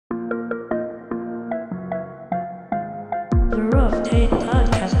The Rough Tate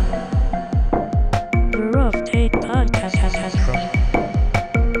Podcast. The Rough Tate Podcast.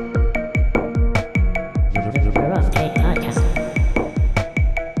 The Rough Tate Podcast.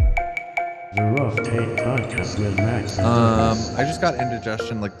 The Rough Tate Podcast with Max and I just got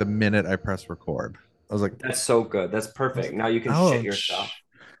indigestion like the minute I press record. I was like, That's so good. That's perfect. Now you can shit yourself.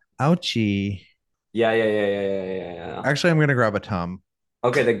 ouch, ouchie. Yeah. Actually, I'm gonna grab a Tum.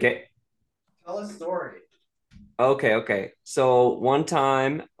 Okay, the game. Tell a story. Okay. So one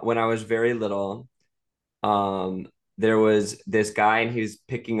time when I was very little, there was this guy and he was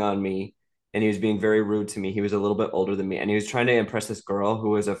picking on me and he was being very rude to me. He was a little bit older than me and he was trying to impress this girl who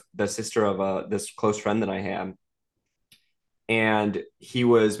was the sister of this close friend that I had. And he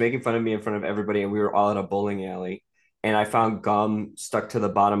was making fun of me in front of everybody, and we were all at a bowling alley. And I found gum stuck to the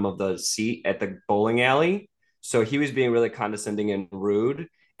bottom of the seat at the bowling alley. So he was being really condescending and rude.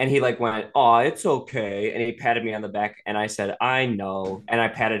 And he like went, "Oh, it's okay." And he patted me on the back, and I said, "I know." And I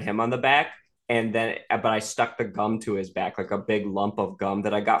patted him on the back, and then but I stuck the gum to his back, like a big lump of gum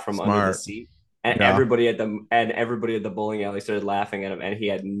that I got from under the Smart. seat. And Yeah, everybody at the bowling alley started laughing at him, and he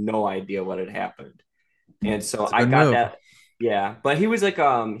had no idea what had happened. And so it's a I good got move. that. Yeah, but he was like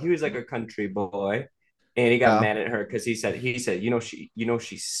a country boy, and he got Yeah. mad at her because he said,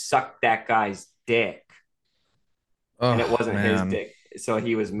 she sucked that guy's dick, and it Oh wasn't his man, dick. So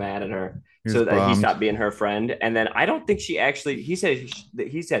he was mad at her. he was So that he bummed. stopped being her friend. And then I don't think she actually he said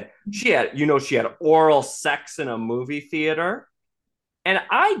she had oral sex in a movie theater. And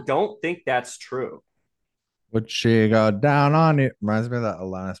I don't think that's true. Would she go down on you? Reminds me of that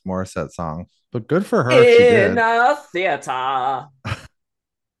Alanis Morissette song. But good for her if she In did. a theater.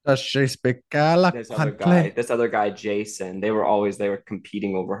 Does she speak eloquently? This other guy, Jason, they were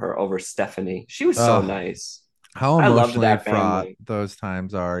competing over her, over Stephanie. She was so Oh, nice. how I loved emotionally that fraught family. those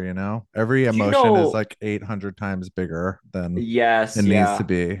times are, you know? Every Do you emotion is know? like 800 times bigger than it Yes, needs to yeah.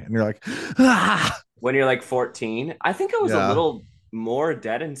 be. And you're like, ah, When you're like 14, I think I was a yeah. little more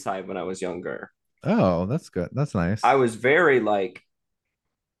dead inside when I was younger. Oh, that's good. That's I nice. was very like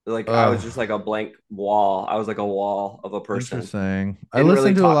I was Oh, just like a blank wall. I was like a wall of a person. interesting. I Didn't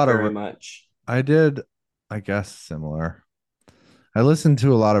really listened to a talk lot very of, much. I did, I guess, similar. I listened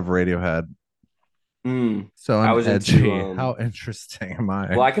to a lot of Radiohead. So I I'm was into edgy. How interesting am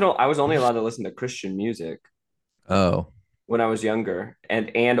I? I was only allowed to listen to Christian music Oh, when I was younger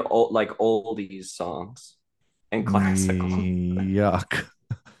and like oldies songs and classical. yuck.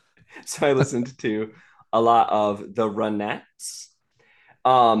 So I listened to a lot of the Ronettes.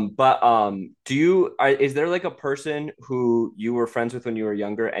 But is there like a person who you were friends with when you were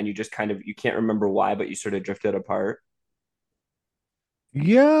younger and you just kind of you can't remember why, but you sort of drifted apart?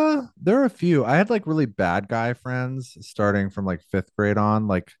 Yeah, there are a few. I had like really bad guy friends starting from like fifth grade on,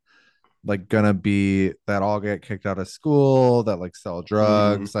 like gonna be that all get kicked out of school, that like sell Mm,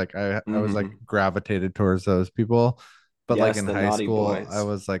 drugs. Like I was like hmm. gravitated towards those people. But like Yes, in the high naughty school, I boys.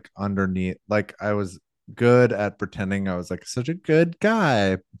 was like underneath, like I was good at pretending I was like such a good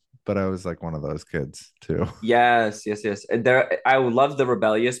guy, but I was like one of those kids too. Yes. And I would love the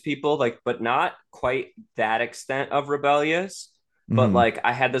rebellious people, like, but not quite that extent of rebellious. But Hmm. like,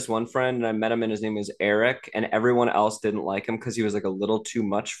 I had this one friend, and I met him, and his name was Eric, and everyone else didn't like him because he was like a little too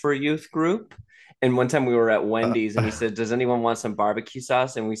much for a youth group. And one time we were at Uh, Wendy's, and he said, "Does anyone want some barbecue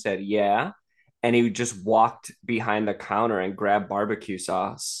sauce?" And we said, "Yeah." And he just walked behind the counter and grabbed barbecue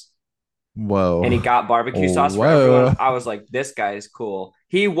sauce and he whoa. got barbecue sauce for everyone. Whoa. I was like, this guy is cool.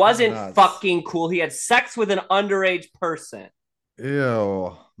 He wasn't Nuts. fucking cool. He had sex with an underage person.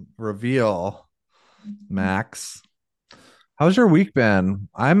 Ew. Reveal. Max. How's your week been?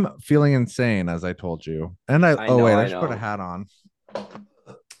 I'm feeling insane, as I told you. And I oh know, wait, I I should put a know. hat on.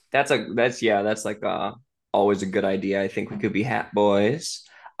 That's like always a good idea. I think we could be hat boys.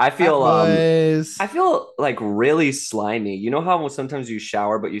 I Hat feel boys. I feel like really slimy. You know how sometimes you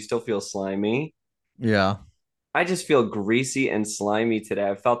shower but you still feel slimy? Yeah. I just feel greasy and slimy today.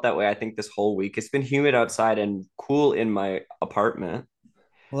 I've felt that way I think this whole week. It's been humid outside and cool in my apartment,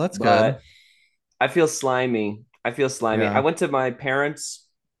 Well, that's good. but I feel slimy. I feel slimy. I Yeah. went to my parents'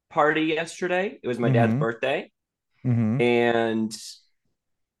 party yesterday. It was my dad's Mm-hmm. birthday, Mm-hmm. and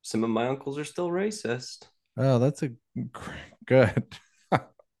some of my uncles are still racist. Oh, that's a good.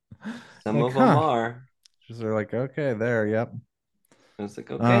 Some Like, of them huh. are. Just they're like, okay, there, yep. I was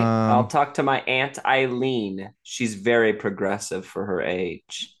like, okay, I'll Um, talk to my Aunt Eileen. She's very progressive for her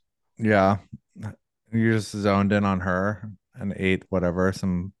age. yeah. You just zoned in on her and ate whatever,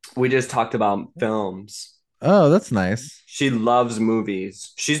 some We just talked about films. oh, that's nice. She loves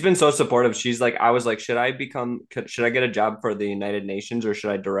movies. She's been so supportive. I was like, should I get a job for the United Nations or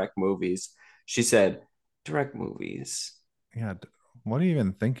should I direct movies? She said, direct movies. Yeah. What are you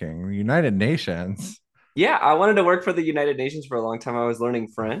even thinking? United Nations. Yeah, I wanted to work for the United Nations for a long time. I was learning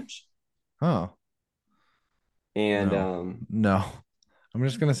French, Oh, and no. No. I'm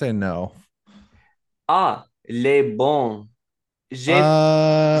just gonna say no. les bons.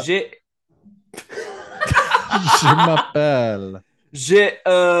 Uh, J'ai, je m'appelle. je,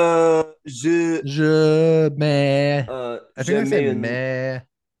 Je mais. I je think I say mets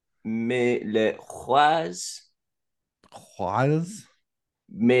mais. les rois, Juarez?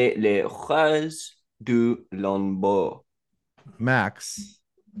 mais les rois du Lambeau. Max.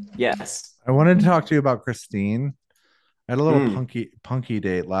 Yes. I wanted to talk to you about Christine. I had a little Mm. punky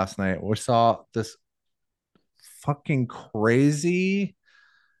date last night. We saw this fucking crazy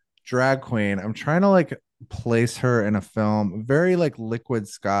drag queen. I'm trying to like place her in a film. Very like Liquid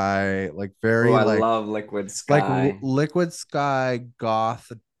Sky, like Oh, very I love Liquid like Sky. Liquid Sky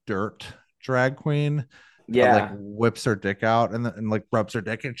goth dirt drag queen that like Yeah, whips her dick out and like rubs her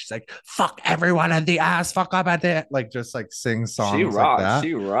dick and she's like fuck everyone in the ass, fuck up at it, like just like sings she songs like rocks. that.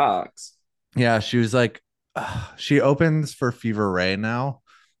 She rocks. Yeah, she was like, she opens for Fever Ray now.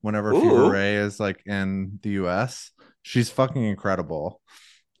 Whenever Fever Ooh. Ray is like in the US, she's fucking incredible.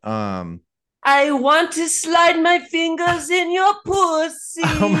 Um, I want to slide my fingers in your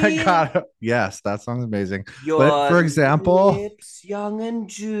oh my pussy. god, yes, that song's amazing. But Your for example, lips young and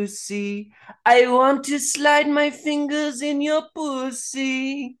juicy. I want to slide my fingers in your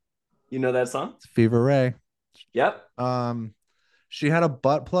pussy. You know that song? Fever Ray, Yep. um, she had a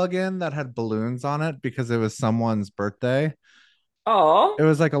butt plug in that had balloons on it because it was someone's birthday. It Oh.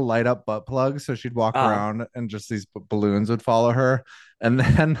 was like a light up butt plug, so she'd walk Uh, around and just these balloons would follow her. And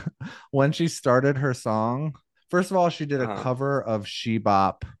then when she started her song, first of all, she did a uh. cover of She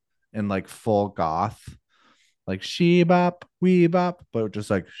Bop in like full goth, like She Bop, We Bop, but just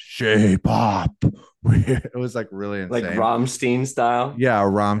like She Bop. It was like really Like insane. Rammstein style. Yeah,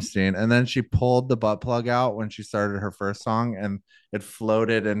 Rammstein. And then she pulled the butt plug out when she started her first song and it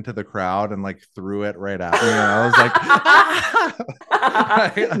floated into the crowd and like threw it right at me. And I was like,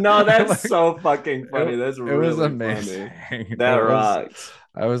 ah! No, I that's like so fucking funny. That's it was really amazing. funny. It That was rocks.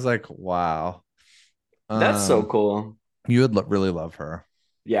 I was like, wow. That's so Um, cool. you would really love her.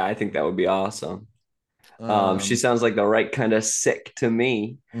 Yeah, I think that would be awesome. She Um, sounds like the right kind of sick to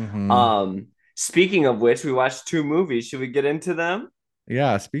me. mhm. Speaking of which, we watched two movies. Should we get into them?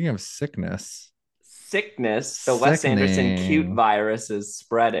 Yeah, speaking of sickness, Sickness, the Wes Anderson cute sickening. virus is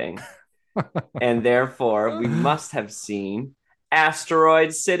spreading, and therefore we must have seen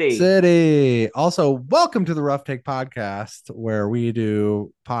Asteroid City. City. Also, welcome to the Rough Take Podcast, where we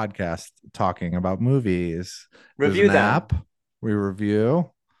do podcast talking about movies. There's Review an them. app, we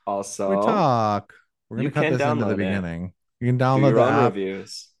review, we Also, talk. We're you gonna cut can this into the download it. beginning. You can Do download your the own app,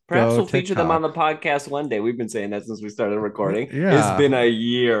 reviews. Perhaps go we'll feature them on the TikTok. podcast one day. We've been saying that since we started recording. It's Yeah. been a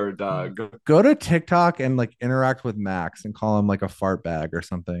year, Doug. Go to TikTok and like interact with Max and call him like a fart bag or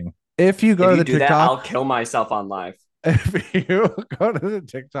something. If you go If to you the do that, TikTok, I'll kill myself on live. if you go to the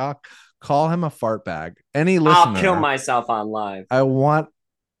TikTok, call him a fart bag. Any I'll kill listener, myself on live. I want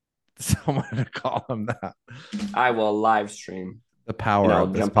someone to call him that. I will live stream. The And power I'll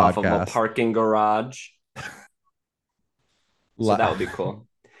of this jump off of a podcast. parking garage. So that would be cool.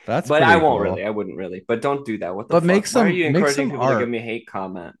 That's But I pretty won't cool. really. I wouldn't really. But don't do that. What the But fuck? Why are you make encouraging some people to give art. me hate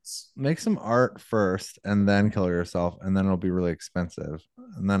comments? Make some art first and then kill yourself, and then it'll be really expensive.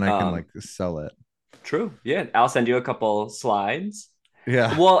 And then I can like sell it. True. Yeah. I'll send you a couple slides.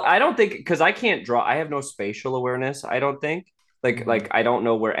 Yeah. Well, I don't think because I can't draw. I have no spatial awareness. I don't think. Like I don't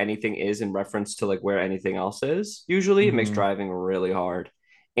know where anything is in reference to like where anything else is. Usually, it makes Mhm. driving really hard,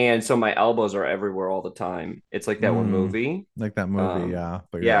 and so my elbows are everywhere all the time. It's like that one movie. Like that movie, yeah.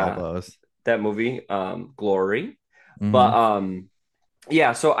 But your Yeah, elbows. that movie, Glory. But Mhm.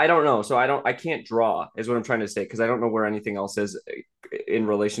 yeah. So I don't know. So I can't draw is what I'm trying to say because I don't know where anything else is in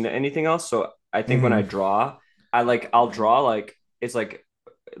relation to anything else. So I think when I Mhm. draw, I'll draw it's like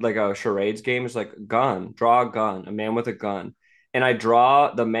a charades game. It's like gun, draw a gun, a man with a gun. And I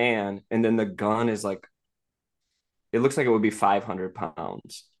draw the man, and then the gun is like, it looks like it would be 500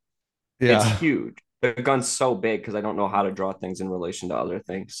 pounds. It's Yeah. huge. The gun's so big because I don't know how to draw things in relation to other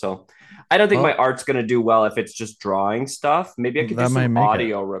things. So I don't think my Well, art's going to do well if it's just drawing stuff. Maybe I could do that might some make it.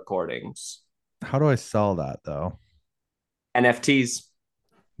 audio recordings, How do I sell that though? NFTs.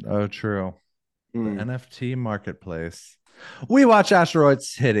 Oh, true. The Mm, NFT marketplace. We watch Asteroid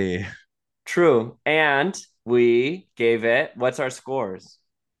City. true. And we gave it, what's our scores?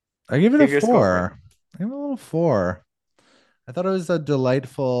 I give it a Give your score. 4. I give it a little 4. I thought it was a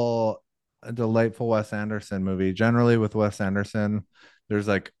delightful Wes Anderson movie. Generally with Wes Anderson, there's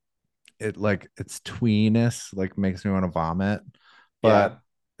like it like its tweeness like makes me want to vomit, but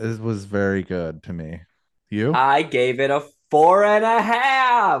Yeah. it was very good to me. You? I gave it a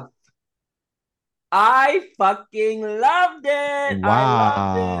 4.5. I fucking loved it. I loved it.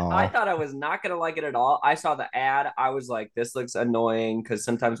 I Wow. thought I was not gonna like it at all. I saw the ad. I was like, this looks annoying because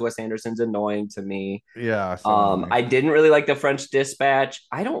sometimes Wes Anderson's annoying to me. Yeah, so annoying. I didn't really like the French Dispatch.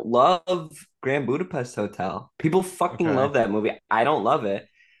 I don't love Grand Budapest Hotel. People fucking Okay. love that movie. I don't love it.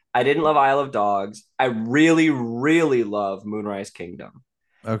 I didn't love Isle of Dogs. I really, really love Moonrise Kingdom.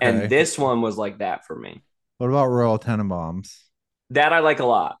 And Okay. this one was like that for me. What about Royal Tenenbaums? That I like a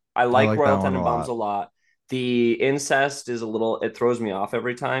lot. I I like like that Royal one a Tenenbaums a lot. lot. The incest is a little, it throws me off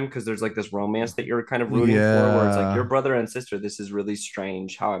every time because there's like this romance that you're kind of rooting for where it's like your Yeah. brother and sister. This is really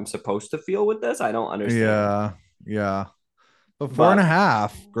strange how I'm supposed to feel with this. I don't understand. Yeah. Yeah. But four and a But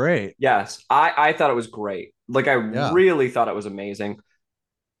half. Great. yes, I thought it was great. Like I Yeah. really thought it was amazing.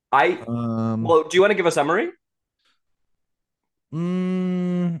 I Um, well, do you want to give a summary?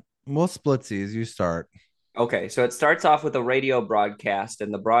 we'll splitsies. You start. Okay, so it starts off with a radio broadcast,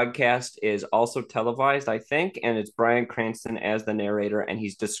 and the broadcast is also televised, I think, and it's Bryan Cranston as the narrator, and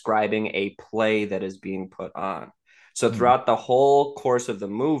he's describing a play that is being put on. So Hmm. throughout the whole course of the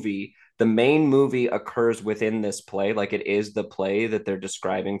movie, the main movie occurs within this play, like it is the play that they're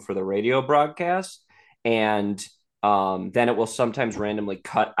describing for the radio broadcast, and then it will sometimes randomly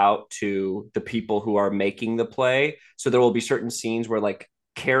cut out to the people who are making the play. So there will be certain scenes where like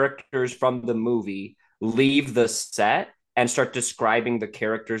characters from the movie leave the set and start describing the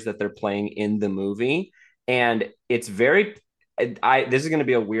characters that they're playing in the movie. And it's very, I this is going to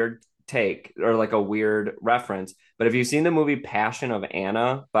be a weird take or like a weird reference, but if you've seen the movie Passion of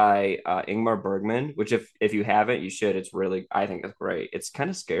Anna by Ingmar Bergman, which if you haven't, you should. It's really, I think it's great. It's kind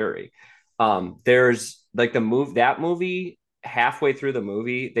of scary. There's like that movie. Halfway through the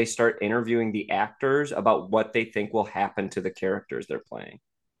movie, they start interviewing the actors about what they think will happen to the characters they're playing,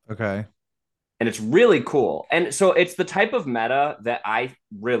 Okay. and it's really cool. And so it's the type of meta that I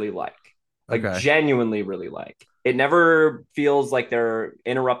really like Okay. genuinely really like. It never feels like they're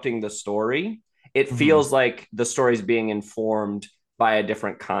interrupting the story. It Hmm. feels like the story is being informed by a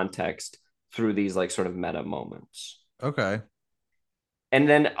different context through these like sort of meta moments. Okay. And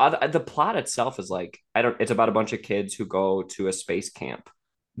then the plot itself is like I don't. It's about a bunch of kids who go to a space camp.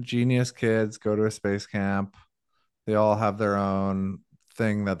 Genius kids go to a space camp. They all have their own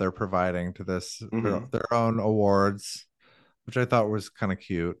thing that they're providing to this, Mm-hmm. their own awards, which I thought was kind of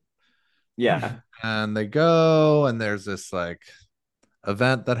cute. Yeah, And they go, and there's this like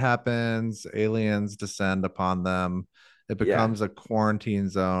event that happens. Aliens descend upon them. It yeah, becomes a quarantine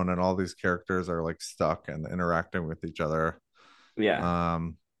zone, and all these characters are like stuck and interacting with each other. yeah.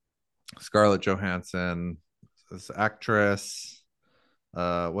 Um, Scarlett Johansson, this actress.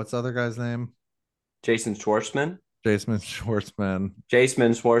 What's the other guy's name? Jason Schwartzman, Jason Schwartzman.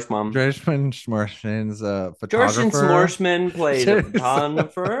 Jason Schwartzman. Jason Schwartzman's a Jason photographer. Schwartzman plays a Jason-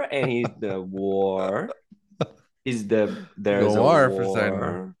 photographer, and he's the war. He's the there's a war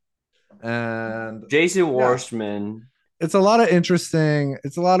designer. war. And Jason yeah, Schwartzman. it's a lot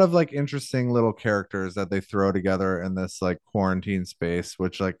of like interesting little characters that they throw together in this like quarantine space,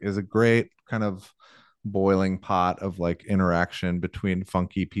 which like is a great kind of boiling pot of like interaction between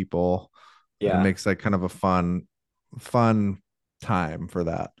funky people, and it Yeah, makes like kind of a fun time for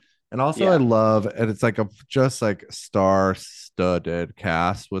that. And also I yeah, love, and it's like a just like star studded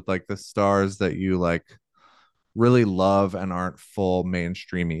cast with like the stars that you like really love and aren't full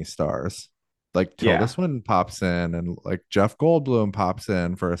mainstreamy stars. Like Tilda yeah. Swinton pops in, and like Jeff Goldblum pops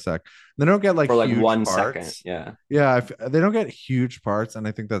in for a sec. They don't get like For like huge 1 second. parts. Yeah, Yeah, if they don't get huge parts, and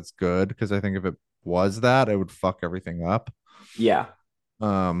I think that's good because I think if it was that, it would fuck everything up. yeah.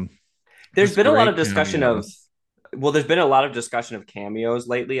 Um, There's just been a lot of great discussion of cameos. well, there's been a lot of discussion of cameos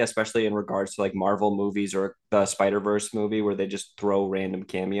lately, especially in regards to like Marvel movies or the Spider-Verse movie where they just throw random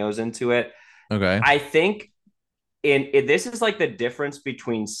cameos into it. Okay. I think this is like the difference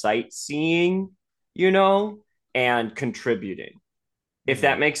between sightseeing, and contributing, if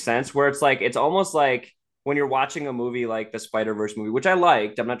that Mhm. makes sense, where it's like it's almost like when you're watching a movie like the Spider-Verse movie, which I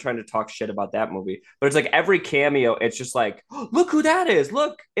liked. I'm not trying to talk shit about that movie, but it's like every cameo, it's just like, oh, look who that is.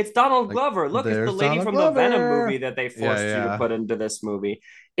 Look, it's Donald Like Glover. Look, it's the there's lady Donald from the Venom movie Glover. that they Yeah, forced you to yeah. put into this movie.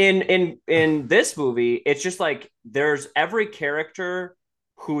 In this movie, it's just like there's every character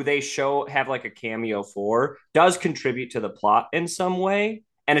who they show have like a cameo for does contribute to the plot in some way.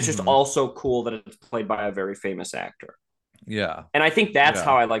 And it's just Mhm. also cool that it's played by a very famous actor. Yeah. And I think that's Yeah.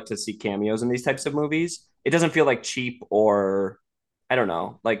 how I like to see cameos in these types of movies. It doesn't feel like cheap or I don't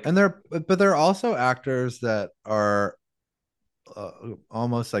know, like And they're also actors that are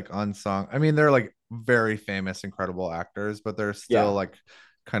almost like unsung. I mean, they're like very famous, incredible actors, but they're still Yeah. like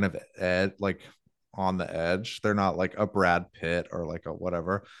kind of like on the edge. They're not like a Brad Pitt or like a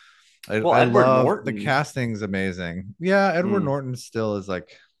whatever. Well, I Edward love the Norton. casting's amazing. Yeah, Edward Mm. Norton still is like,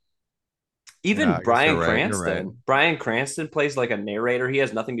 yeah, Even I guess Bryan you're right. You're right. Cranston. Bryan Cranston plays like a narrator. He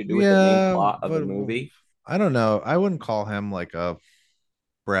has nothing to do with the main Yeah, plot of the but movie. I don't know. I wouldn't call him like a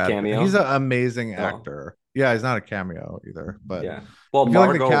Brad. He's Cameo. an amazing Oh, actor. Yeah, he's not a cameo either, but yeah. Well, I feel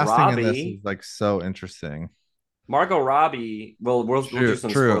like the casting in this is like so interesting. Margot Robbie. Well, we'll do True,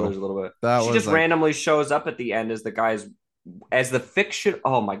 some true. spoilers a little bit. That She was just like, randomly shows up at the end as the guy's as the fiction.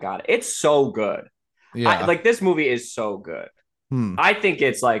 Oh my god, it's so good. I yeah. like this movie is so good. Hmm. I think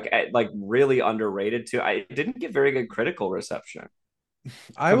it's like really underrated too. I didn't get very good critical reception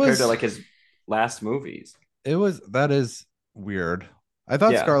I compared to was, like his last movies. that is weird. I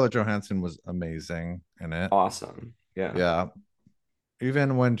thought Yeah, Scarlett Johansson was amazing in it. awesome. Yeah. Yeah.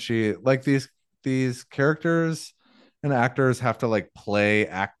 Even when she like these characters and actors have to like play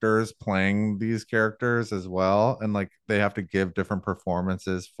actors playing these characters as well, and like they have to give different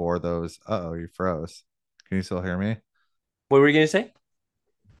performances for those. Uh-oh, you froze. Can you still hear me? What were you gonna say?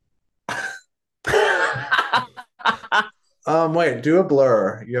 Wait, do a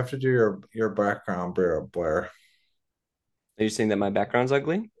blur. You have to do your background blur. Are you saying that my background's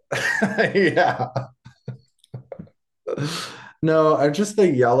ugly? Yeah. No, I just the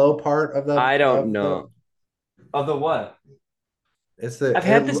yellow part of I don't the know. Of the what? it's the I've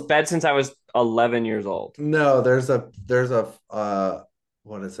had this bed since I was 11 years old. no, there's a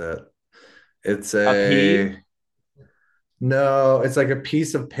what is it? It's A pee? a no, it's like a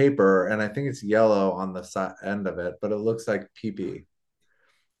piece of paper, and I think it's yellow on the side end of it, but it looks like pee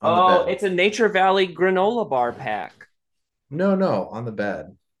on the Oh, bed. it's a Nature Valley granola bar pack. No, no, on the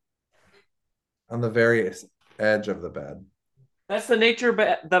bed, on the very edge of the bed. That's the Nature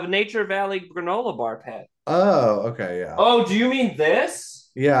Valley granola bar pack. Oh, okay, yeah. Oh, do you mean this?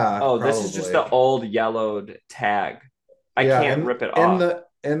 Yeah, Oh, this is just probably. the old yellowed tag. I Yeah, can't and rip it off.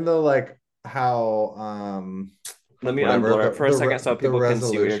 in the like how Let me whatever unblur it for a second so the people can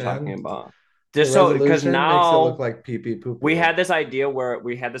see what you're talking resolution about. the Just so because resolution makes it look now like pee pee poo we poo. had this idea where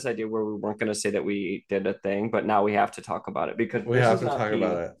we weren't going to say that we did a thing, but now we have to talk about it because We this have is to not talk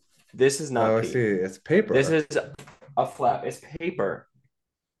about pee. it. This is not Oh, I see. pee. It's This paper. is a flap. It's paper,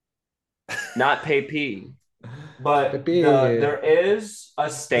 not pay pee. But Pee. there is a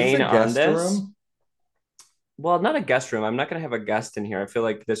Is this stain a on guest this. room? Well, not a guest room. I'm not going to have a guest in here. I feel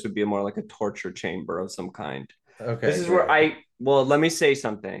like this would be more like a torture chamber of some kind. This Okay, is where great. well, let me say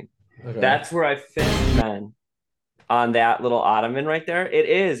something. Okay. That's where I fit men on that little ottoman right there. It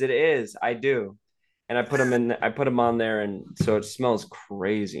is. I do. And I put them on there and so it smells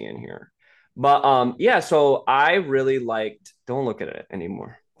crazy in here. But yeah, so I really liked don't look at it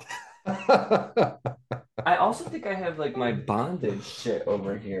anymore. I also think I have like my bondage shit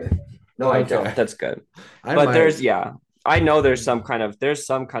over here. No, I don't. Okay. That's good. I But might. I know there's some kind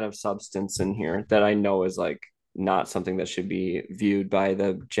of substance in here that I know is like not something that should be viewed by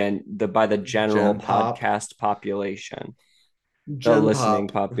by the general Gen pop. podcast population, the Gen listening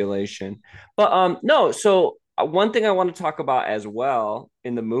pop. population. But no, so one thing I want to talk about as well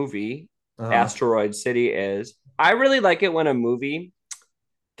in the movie Uh-huh. Asteroid City is I really like it when a movie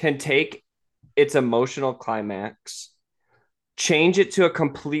can take its emotional climax, change it to a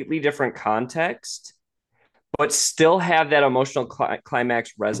completely different context, but still have that emotional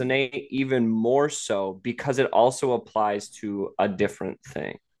climax resonate even more so because it also applies to a different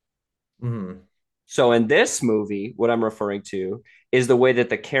thing. Mhm. So in this movie, what I'm referring to is the way that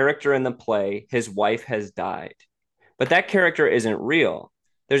the character in the play, his wife has died, but that character isn't real.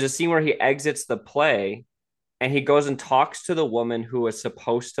 There's a scene where he exits the play and he goes and talks to the woman who was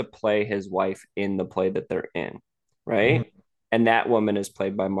supposed to play his wife in the play that they're in, Mhm. right? And that woman is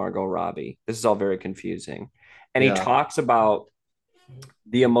played by Margot Robbie. This is all very confusing. And he Yeah. talks about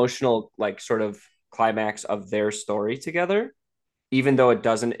the emotional, like, sort of climax of their story together, even though it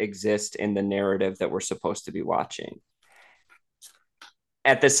doesn't exist in the narrative that we're supposed to be watching.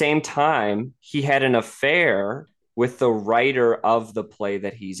 At the same time, he had an affair with the writer of the play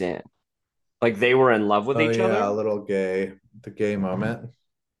that he's in. Like they were in love with Oh each yeah, a other. little gay, the gay moment.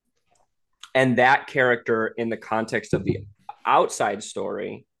 And that character, in the context of the outside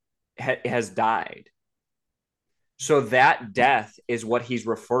story, has died. So that death is what he's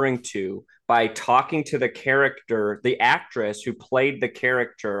referring to by talking to the character, the actress who played the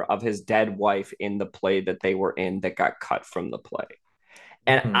character of his dead wife in the play that they were in that got cut from the play.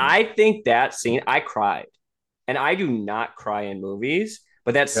 And Mhm. I think that scene, I cried. And I do not cry in movies,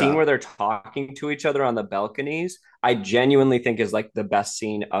 But that scene Yeah. where they're talking to each other on the balconies, I genuinely think is like the best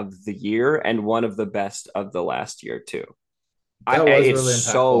scene of the year and one of the best of the last year too. That was It's really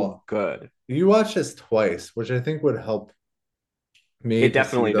impactful. so good. You watched this twice, which I think would help me It to see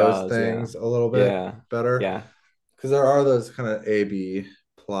definitely those does. Yeah. things a little bit Yeah. better. Yeah. Because there are those kind of A-B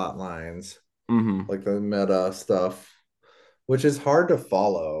plot lines, Hmm. like the meta stuff, which is hard to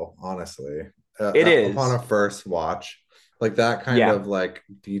follow, honestly, It upon is. a first watch. Like that kind Yeah. of like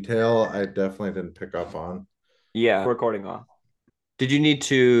detail, I definitely didn't pick up on. Yeah. Recording off. Did you need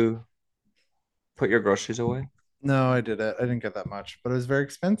to put your groceries away? No, I did it. I didn't get that much, but it was very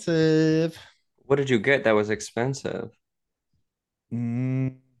expensive. What did you get that was expensive?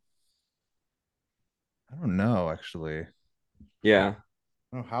 Mm, I don't know, actually. I Yeah.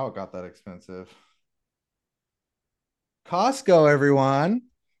 don't know how it got that expensive. Costco, everyone.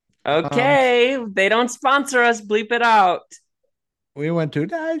 Um, Okay. They don't sponsor us. Bleep it out. we went to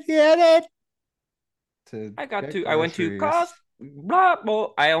get it to get I went to groceries. Blah,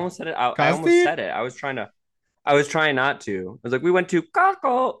 blah. I almost said it out. I almost Costi? said it. I was trying not to. I was like, we went to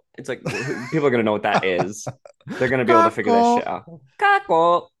Costco. It's like people are gonna know what that is. They're gonna be able to figure that shit Costco. out.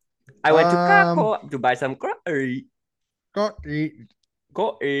 Costco. I went to Um, Costco to buy some groceries. go eat.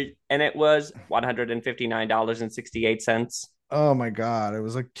 And it was $159.68. Oh my God. It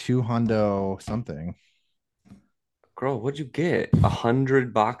was like two hundo something. Girl, what'd you get?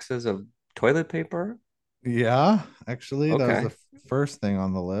 100 boxes of toilet paper? Yeah, actually, that was Okay. the first thing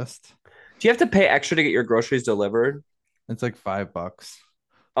on the list. Do you have to pay extra to get your groceries delivered? It's like $5,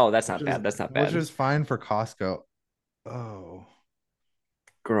 Oh, that's which not is bad. That's not which bad. is fine for Costco. Oh,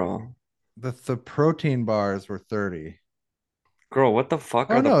 Girl. the protein bars were 30. Girl, what the fuck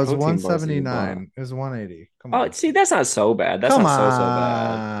Oh are the no, it was protein bars that you bought? 179. It was 180. Come Oh, on. see, that's not so bad. That's Come not so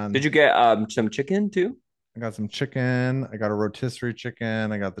bad. Did on. you get some chicken too? I got some chicken. I got a rotisserie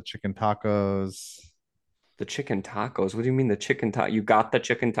chicken. I got the chicken tacos. The chicken tacos. What do you mean the chicken taco? You got the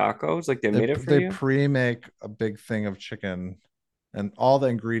chicken tacos? Like they They made it for they you? pre-make a big thing of chicken, and all the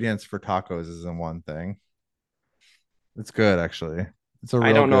ingredients for tacos is in one thing. It's good actually. It's a I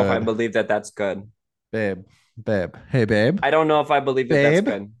real don't know if I good. believe that that's good. Babe, babe. Hey babe. I don't know if I believe that that's Babe.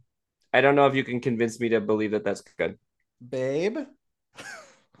 good. I don't know if you can convince me to believe that that's good. Babe.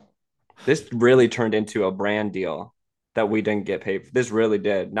 This really turned into a brand deal that we didn't get paid for. This really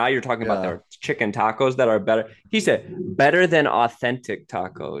did. Now you're talking about Yeah. their chicken tacos that are better. He said better than authentic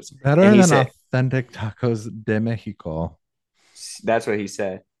tacos. And Better he than said, authentic tacos de Mexico. that's what he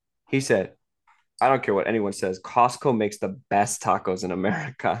said. He said, I don't care what anyone says. Costco makes the best tacos in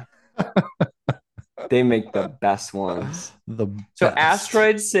America. They make the best ones. The So best.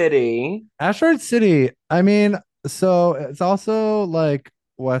 Asteroid City. I mean, so it's also like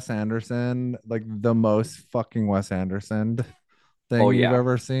Wes Anderson, like the most fucking Wes Anderson Oh thing you've yeah.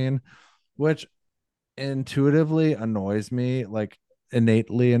 ever seen, which intuitively annoys me, like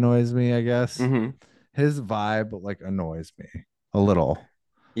innately annoys me, I guess. Hmm. His vibe like annoys me a little,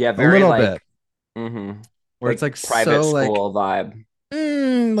 Yeah, a very little bit, like hmm where it's like like private so like school vibe.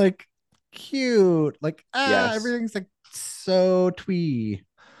 like cute, like Yes. everything's like so twee.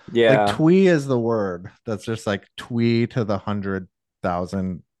 Like Yeah. twee is the word that's just like twee to the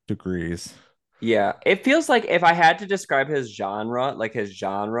 100,000 degrees. Yeah. It feels like if I had to describe his genre,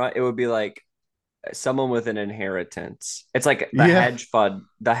 it would be like someone with an inheritance. It's like Yeah.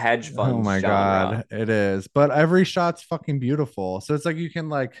 the hedge Oh funds my genre. God, it is. But every shot's fucking beautiful. So it's like you can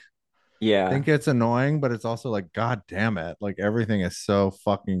like Yeah. think it's annoying, but it's also like, God damn it. Like everything is so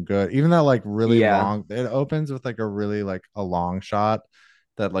fucking good. Even that like really Yeah. long, it opens with like a really like a long shot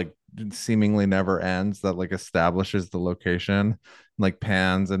that like seemingly never ends, that like establishes the location, like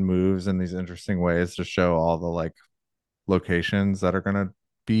pans and moves in these interesting ways to show all the like locations that are gonna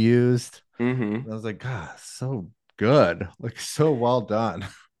be used. Hmm. And I was like, God, so good. Like so well done.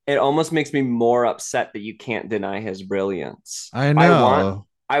 It almost makes me more upset that you can't deny his brilliance. I know.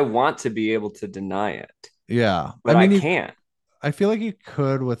 I want to be able to deny it, Yeah. I but I mean, you can't. I feel like you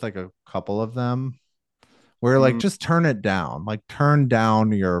could with like a couple of them where like Mm, just turn it down, like turn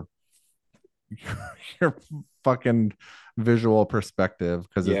down your your fucking visual perspective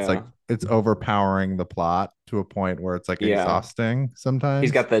because it's like yeah. it's overpowering the plot to a point where it's like Yeah. exhausting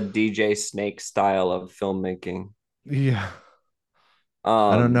He's sometimes. got the DJ Snake style of filmmaking. Yeah.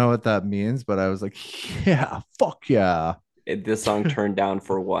 I don't Um, know what that means, but I was like, yeah, fuck yeah. this song turned down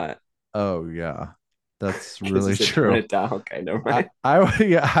for what? Oh yeah. That's Because he really said turn true. it down, kind of, I right? I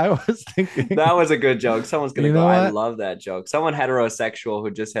yeah, I was thinking, That was a good joke. Someone's gonna you go, know I what? love that joke. Someone heterosexual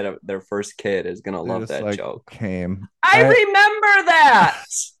who just had their first kid is gonna They love just that like joke. came. I I remember that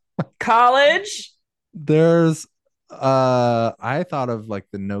college. there's I thought of like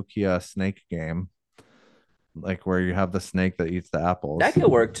the Nokia snake game, like where you have the snake that eats the apples. That could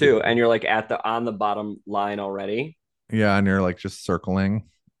work too. And you're like at the on the bottom line already. Yeah, and you're like just circling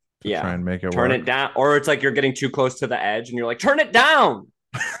to try Yeah. and make it Turn it work. down. Or it's like you're getting too close to the edge and you're like, turn it down.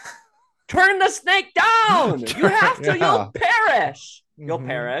 Turn the snake down. You have to. Yeah. You'll perish. You'll Mhm.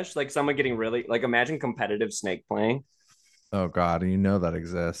 perish. Like someone getting really like imagine competitive snake playing. Oh God, you know that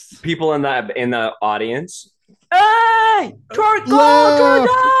exists. People in the audience. Hey, turn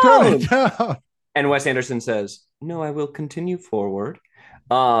Left, turn down. it down. And Wes Anderson says, "No, I will continue forward."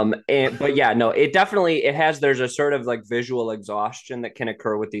 But yeah, no, it has. There's a sort of like visual exhaustion that can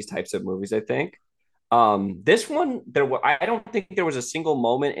occur with these types of movies. I think. This one, I don't think there was a single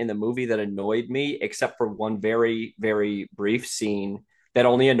moment in the movie that annoyed me, except for one very, very brief scene that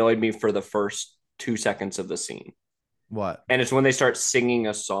only annoyed me for the first 2 seconds of the scene. What? And it's when they start singing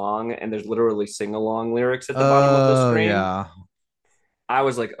a song and there's literally sing along lyrics at the bottom of the Oh screen. yeah. I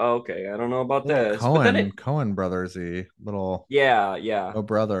was like, oh, okay, I don't know about Little this. But then it, Cohen brothersy little yeah, yeah. oh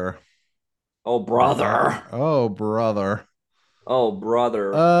brother. Oh, brother. Oh brother. Oh,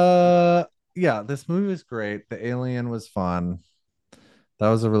 brother. Uh yeah, this movie was great. The alien was fun. That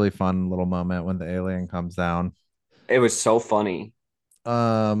was a really fun little moment when the alien comes down. It was so funny.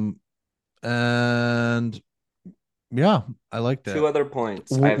 Um and yeah, I liked Two it. other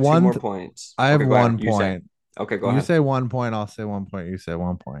points. I have two One more points. I have Okay, go ahead. one You say. point. Okay, go You ahead. say 1 point, I'll say 1 point. You say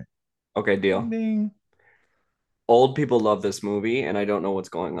 1 point. Okay, Ding deal. ding. Old people love this movie, and I don't know what's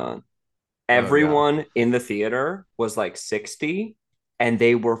going on. Oh yeah. Everyone in the theater was like 60, and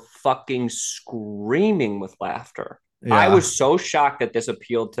they were fucking screaming with laughter. I Yeah. was so shocked that this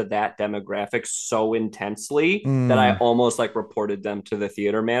appealed to that demographic so intensely that I Mm, almost like reported them to the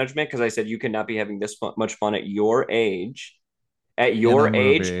theater management because I said, you cannot be having this much fun at your age. At in a your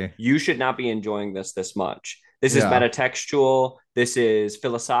age, movie. you should not be enjoying this much. This is Yeah. metatextual. This is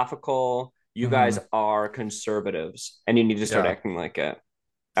philosophical. You guys Hmm. are conservatives and you need to start Yeah. acting like it.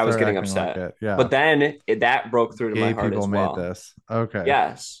 I was Start getting acting like upset. it. Yeah. But then that broke through to my Gay heart people as made well. this. Okay.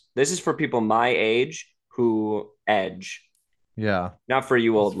 Yes, this is for people my age who edge. Yeah. Not for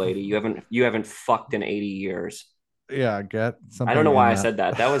you, old lady. You haven't fucked in 80 years. Yeah. Get I don't something know in why I that. said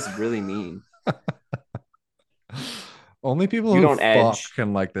that. That was really mean. Only people You who don't fuck edge.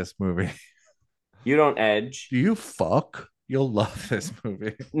 can like this movie. You don't edge. Do you fuck? You'll love this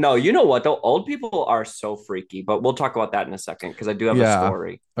movie. No, you know what though? Old people are so freaky, but we'll talk about that in a second because I do have a Yeah.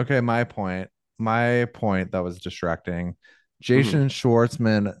 story. Okay, my point. My point that was distracting. Mhm. Jason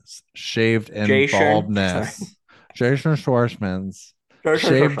Schwartzman's shaved in Jason, sorry. baldness. Jason Schwartzman's Sure, sure,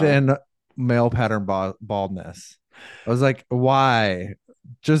 sure, shaved sure. in male pattern baldness. I was like, why?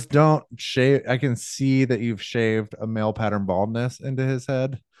 Just don't shave. I can see that you've shaved a male pattern baldness into his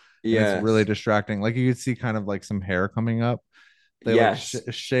head, and it's really Yes. distracting. Like you could see kind of like some hair coming up. They like Yes.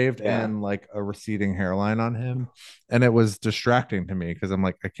 shaved Yeah. in like a receding hairline on him, and it was distracting to me because I'm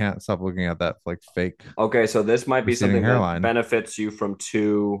like, I can't stop looking at that like fake Okay, so this might be receding something that hairline. benefits you from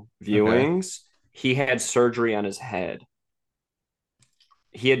two Okay. viewings. He had surgery on his head.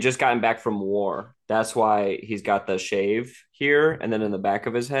 He had just gotten back from war. That's why he's got the shave here. And then in the back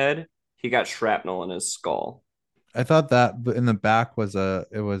of his head, he got shrapnel in his skull. I thought that in the back was a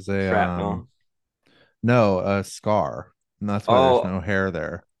Shrapnel. no, a scar, and that's why there's Oh, no hair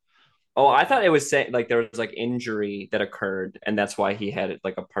there. oh, I thought it was saying like there was like injury that occurred, and that's why he had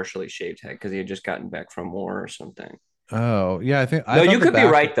like a partially shaved head because he had just gotten back from war or something. Oh, yeah, I No, thought you the could be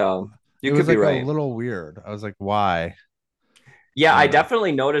back right though. You it could was be like a right. little weird. I was like, why? Yeah, I I don't know.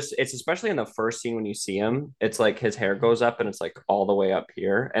 definitely noticed it's especially in the first scene when you see him, it's like his hair goes up and it's like all the way up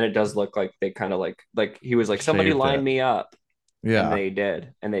here. And it does look like they kind of like he was like, somebody Shaved line it. me up. And Yeah, they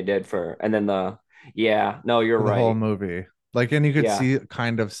did. And they did and then yeah, no, you're for the whole right. movie. Like, and you could Yeah. see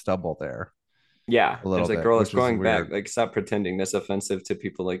kind of stubble there Yeah. a It little was like, bit, girl, it's which is growing back. weird. Like, stop pretending that's offensive to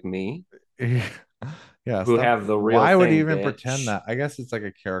people like me Yeah, who stop. have the real Why would he thing, even pretend bitch. that? I guess it's like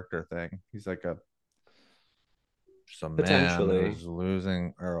a character thing. He's like a just a man Potentially who's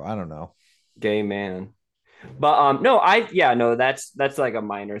losing, or I don't know. gay man. But no, yeah, no, that's like a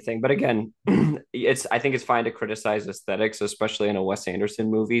minor thing. But again, I think it's fine to criticize aesthetics, especially in a Wes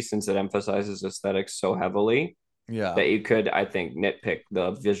Anderson movie, since it emphasizes aesthetics so heavily Yeah. that you could, I think, nitpick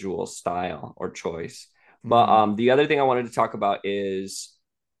the visual style or choice. But Mm. the other thing I wanted to talk about is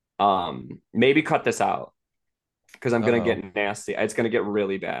maybe cut this out because I'm gonna Uh-oh. get nasty. It's gonna get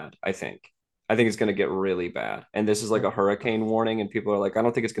really bad, I think. I think it's going to get really bad. And this is like a hurricane warning. And people are like, I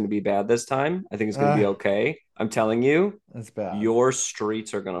don't think it's going to be bad this time. I think it's going to be Uh, okay. I'm telling you, that's bad. your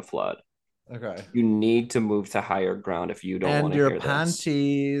streets are going to flood. Okay. You need to move to higher ground if you don't And want to your hear this.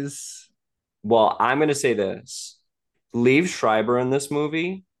 panties. Well, I'm going to say this. Liev Schreiber in this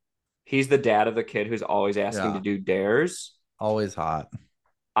movie, he's the dad of the kid who's always asking to Yeah, do dares. always hot.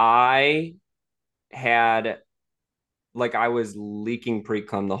 I had I was leaking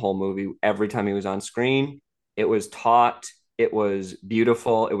pre-cum the whole movie every time he was on screen. It was taut, it was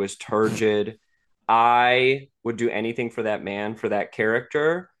beautiful, it was turgid. I would do anything for that man, for that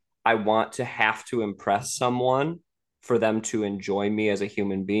character. I want to have to impress someone for them to enjoy me as a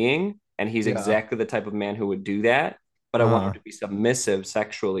human being. And he's Yeah. exactly the type of man who would do that. But I want him Uh-huh. to be submissive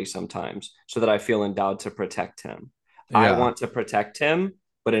sexually sometimes so that I feel endowed to protect him. I Yeah. want to protect him,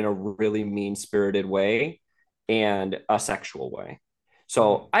 but in a really mean spirited way and a sexual way.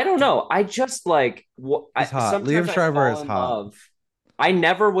 So I don't know. I just He's hot. sometimes Liev I Schreiber fall is in hot. love. I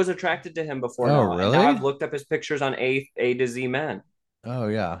never was attracted to him before Oh, now, and now really? I've looked up his pictures on A to Z Men, Oh,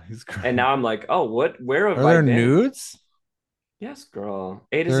 yeah. He's and great. now I'm like, oh, what? Where have Are I there been? nudes? Yes, girl.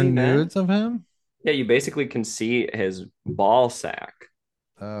 A to There are Z Men. nudes of him? Yeah, you basically can see his ball sack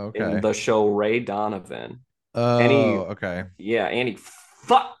Oh, in okay. the show Ray Donovan, and Oh, okay. he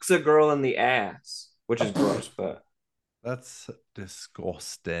fucks a girl in the ass, which is gross, but That's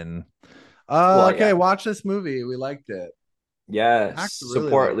disgusting. well, Okay, yeah. watch this movie. We liked it. Yes, Max really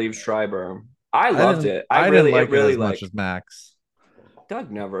support liked Liev it. Schreiber. I I loved didn't it. I didn't It like it really as much as Max.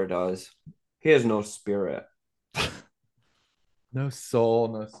 Doug never does. He has no spirit. No soul,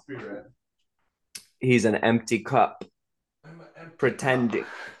 no spirit. He's an empty cup I'm an empty cup. pretending.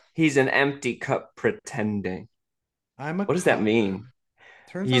 He's an empty cup pretending. I'm a What does that cuck. mean?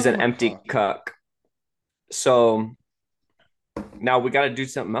 Turns He's out an I'm a empty cuck. cuck. So now we got to do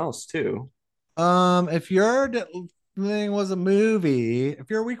something else too. If your thing was a movie, if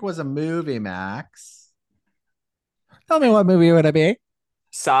your week was a movie, Max, tell me what movie would it be?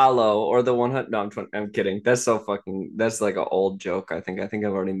 Salo or the 100. No, I'm kidding. That's so fucking. That's like an old joke. I think I've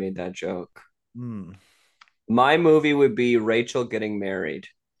already made that joke. Hmm. My movie would be Rachel getting married.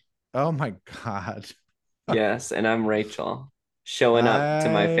 Oh my God. Yes, and I'm Rachel showing up to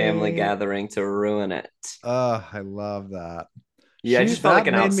my family I gathering to ruin it. I love that. Yeah, I She just felt like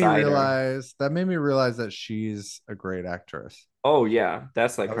that an made me outsider. realize that she's a great actress. Oh yeah,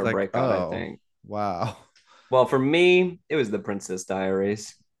 that's like I was her like, breakout, I oh, think. wow. Well, for me, it was the Princess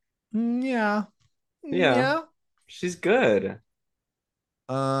Diaries. Yeah. Yeah, Yeah. she's good.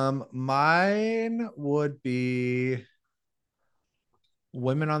 Mine would be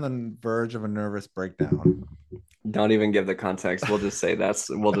Women on the Verge of a Nervous Breakdown. Don't even give the context. We'll just say that's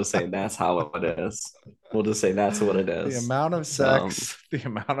how it is. We'll just say that's what it The is. amount of So sex, the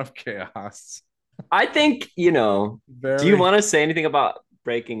amount of chaos. I think, do you Very. want to say anything about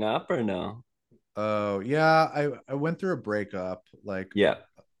breaking up or no? Oh, yeah. I went through a breakup like Yeah.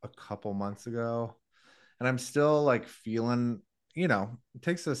 a couple months ago, and I'm still like feeling, it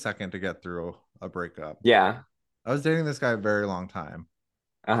takes a second to get through a breakup. Yeah. I was dating this guy a very long time.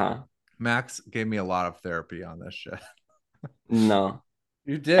 Uh-huh. Max gave me a lot of therapy on this shit. No.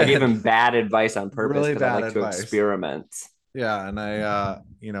 You I gave did. him bad advice on purpose Really because I bad like to advice. experiment. Yeah, and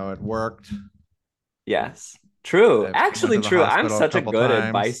it worked. Yes. True. I went Actually to the true. I'm hospital a such a couple good times.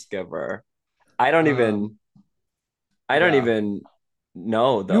 advice giver. I don't Um, even I don't yeah, even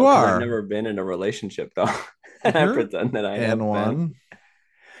know you though, because I've are. never been in a relationship though. And I You're pretend that I in have been. one.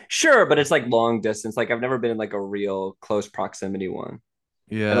 Sure, but it's like long distance. Like I've never been in like a real close proximity one.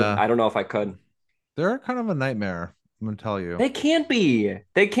 Yeah, I don't know if I could. they're kind of a nightmare. I'm gonna tell you. They can't be.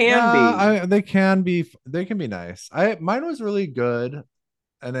 They can Yeah, be. they can be nice. Mine was really good,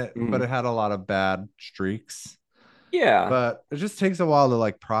 but it Mhm. had a lot of bad streaks. Yeah. But it just takes a while to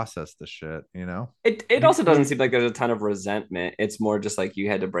like process the shit. It He also doesn't he seem like there's a ton of resentment. It's more just like you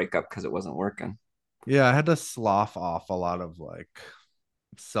had to break up because it wasn't working. Yeah, I had to slough off a lot of like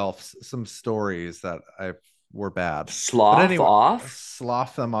some stories that I were bad. But Slough anyway, off?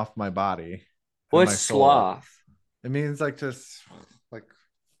 slough them off my body and What's my soul. slough? It means like just like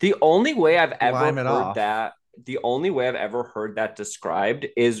The only way I've ever slime it heard off. that, the only way I've ever heard that described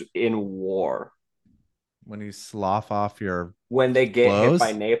is in war. When you slough off your When they get hit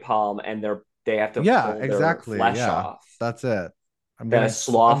by clothes. napalm and they have to Yeah, pull their exactly. flesh Yeah, off. that's it. That I'm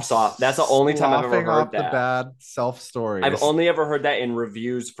sloughs off. That's the only time I've ever sloughing heard off the that. bad self I've stories. only ever heard that in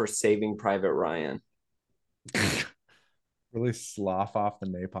reviews for Saving Private Ryan. Really slough off the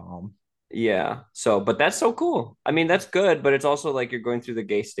napalm. Yeah. So, but that's so cool. I mean, that's good, but it's also like you're going through the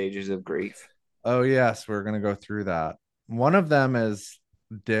gay stages of grief. Oh yes, we're gonna go through that. One of them is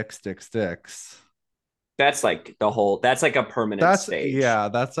dicks. That's like a permanent That's stage, yeah,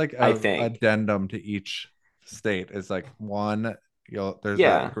 that's like I a think. addendum to each state. Is like there's that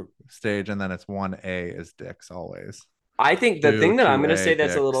Yeah. stage, and then it's 1A is dicks always. I think the thing that I'm going to say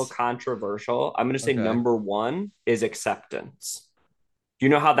that's a little dicks. controversial, I'm going to say Okay. number one is acceptance. You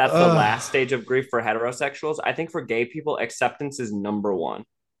know how that's the last Ugh. stage of grief for heterosexuals? I think for gay people, acceptance is number one.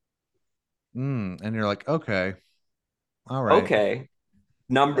 And you're like, okay, all right. Okay.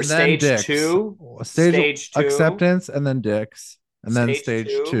 Number And then stage dicks. two, Stage stage two, acceptance and then dicks. And then stage stage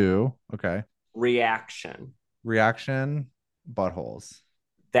two, two. Okay. reaction. Reaction, buttholes.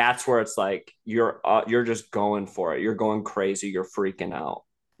 That's where it's like you're just going for it. You're going crazy. You're freaking out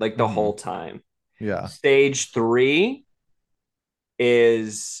like the Hmm. whole time. Yeah. Stage three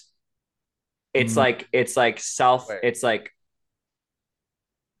is Mm, it's like self wait. it's like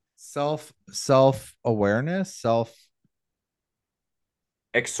Self awareness, self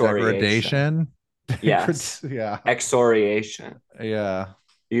excoriation. degradation. Yes. Yeah. Excoriation. Yeah.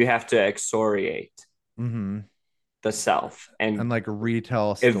 You have to excoriate Hmm. the self And and like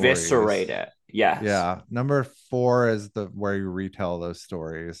retell eviscerate stories. it. Yes. Yeah. Number four is the where you retell those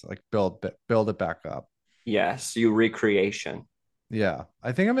stories, like build it back up. Yes. You recreation. Yeah.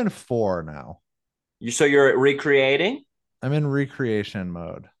 I think I'm in four now. You're recreating. I'm in recreation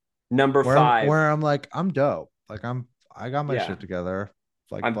mode Number where five. I'm like, I'm dope. Like I got my Yeah. shit together.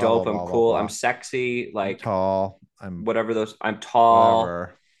 Like I'm blah blah dope. I'm blah blah cool. I'm blah. sexy. I'm Like tall. I'm whatever those. I'm tall.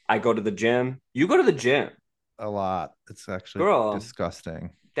 whatever. I go to the gym. You go to the gym. A lot. It's actually Girl,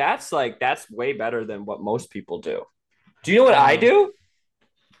 disgusting. that's way better than what most people do. Do you know what I Um, do?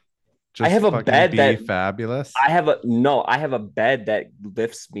 I just have a fucking bed be that fabulous. I have a bed that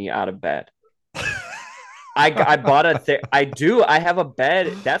lifts me out of bed. I bought I do. I have a bed.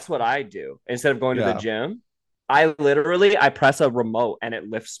 That's what I do. Instead of going to the Yeah. gym, I press a remote and it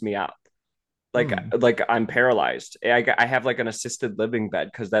lifts me up. Hmm. Like I'm paralyzed. I have like an assisted living bed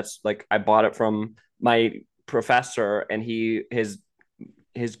because that's like I bought it from my professor and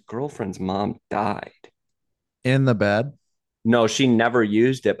his girlfriend's mom died. In the bed. No, she never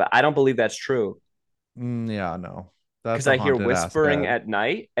used it, but I don't believe that's true Yeah, no. That's because a I hear haunted ass whispering bed. at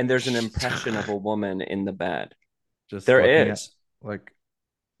night and there's an impression of a woman in the bed. Just There looking at is. like,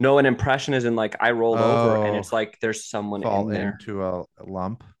 No, an impression is in like I roll over and oh, it's like there's someone fall in there. into a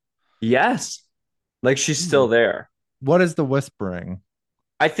lump. Yes. Like she's Hmm. still there. What is the whispering?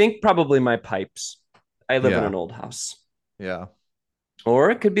 I think probably my pipes. I live in Yeah. an old house. Yeah. Or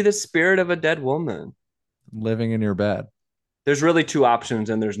it could be the spirit of a dead woman. Living in your bed. There's really two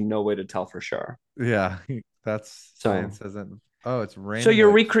options and there's no way to tell for sure. Yeah. That's So, science isn't. Oh, it's so raining you're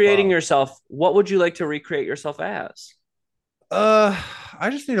like recreating fuck. yourself. What would you like to recreate yourself as? Uh, I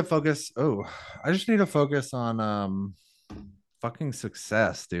just need to focus. Oh, I just need to focus on fucking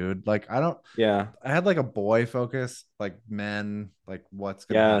success, dude. Like Yeah. I had like a boy focus, like men, like what's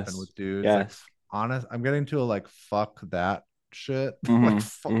gonna happen Yes. with dudes. Like Yes. honest, I'm getting to a like fuck that shit. Like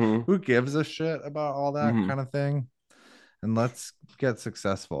Mm-hmm. Mm-hmm. who gives a shit about all that Mm-hmm. kind of thing? And let's get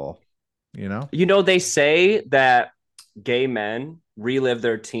successful, you know? You know, they say that gay men relive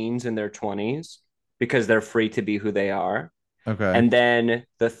their teens and their 20s because they're free to be who they are. Okay. And then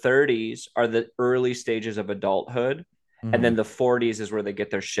the 30s are the early stages of adulthood. And Hmm. then the 40s is where they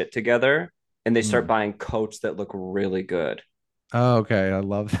get their shit together and they start Hmm. buying coats that look really good. Oh, okay. I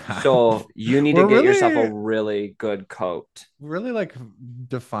love that. So you need to We're get yourself a really really good coat. really like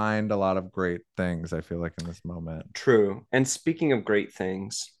defined a lot of great things, I feel like, in this moment. True. And speaking of great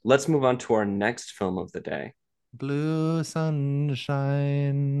things, let's move on to our next film of the day. Blue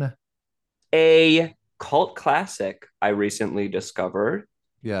sunshine. A cult classic I recently discovered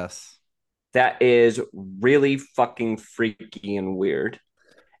Yes. that is really fucking freaky and weird.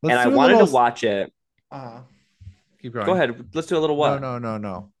 And Let's I do a wanted little to watch it. uh keep Go going. ahead. Let's do a little No, what? no, no,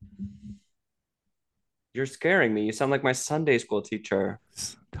 no. You're scaring me. You sound like my Sunday school teacher.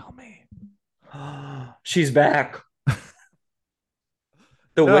 Tell me. She's back.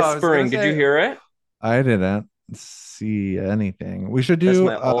 The No, I was gonna whispering. Did you say hear it? I didn't see anything. We should That's do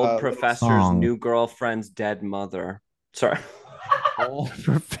my old a little professor's song. new girlfriend's dead mother. Sorry. Old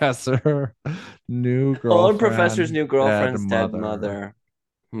professor, new Old professor's girlfriend, new dead girlfriend's dead mother. mother.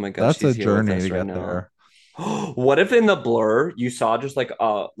 Oh my God, That's she's a here with journey us to right get now. there. What if in the blur you saw just like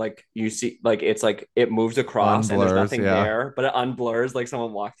you see like it's like it moves across and there's Unblurs, nothing yeah. there, but it unblurs like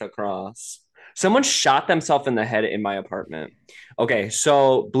someone walked across. Someone shot themselves in the head in my apartment. Okay,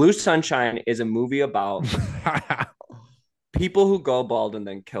 so Blue Sunshine is a movie about people who go bald and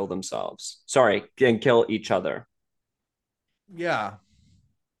then kill themselves. Sorry, and kill each other. Yeah.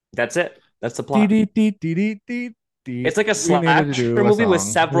 That's it. That's the Dee plot. dee dee dee dee dee dee. It's like a We needed to slasher do a movie with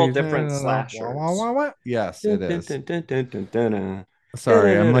song. several We different wah, wah, slashers. wah, wah. Yes, it Dun, dun, is. dun, dun, dun, dun, dun, dun.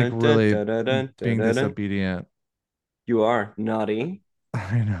 Sorry, Dun, I'm dun, like dun, dun, really dun, dun, dun, being dun, dun. disobedient. You are naughty.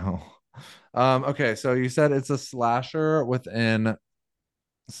 I know. Okay, so you said it's a slasher within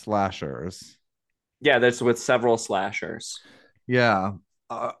slashers. Yeah, that's with several slashers. Yeah.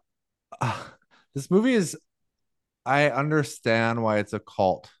 Uh, uh, this movie is, I understand why it's a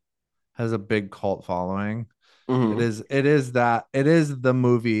cult, has a big cult following. Hmm. It is the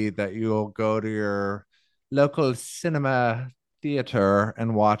movie that you'll go to your local cinema theater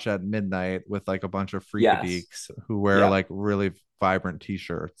and watch at midnight with like a bunch of Yes. freakadeeks who wear Yep. like really vibrant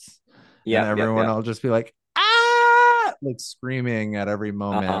t-shirts, and Yep. Yep. everyone Yep. will just be like, ah, like screaming at every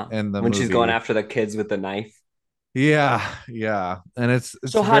moment Uh-huh. in the When she's going movie. after the kids with the knife. Yeah, yeah. And it's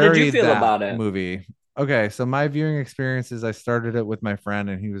So how did you very feel that about it? movie. Okay, so my viewing experience is I started it with my friend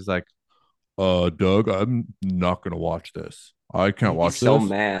and he was like, Doug, I'm not gonna watch this. I can't He's watch so this.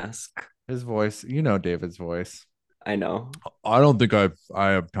 masked. His voice, you know David's voice. I know. I don't think I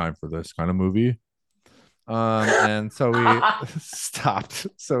have time for this kind of movie. And so we stopped.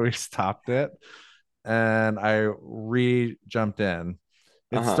 So we stopped it and I re-jumped in.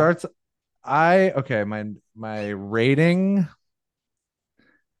 It Uh-huh. starts I okay, my rating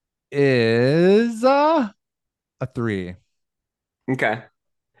is a 3. Okay.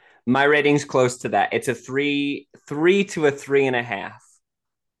 My rating's close to that. It's a three to a 3.5.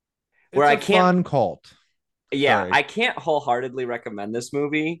 Where It's I a can't, fun cult. yeah, Sorry. I can't wholeheartedly recommend this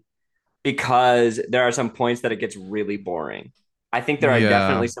movie because there are some points that it gets really boring. I think there are Yeah.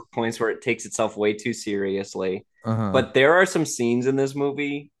 definitely some points where it takes itself way too seriously. Uh-huh. But there are some scenes in this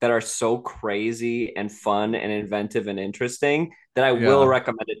movie that are so crazy and fun and inventive and interesting that I will Yeah.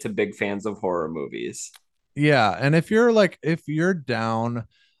 recommend it to big fans of horror movies. Yeah, and if you're down,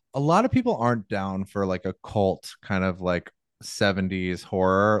 a lot of people aren't down for like a cult kind of like 70s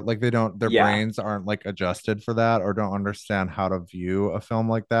horror. Like they don't their Yeah. brains aren't like adjusted for that or don't understand how to view a film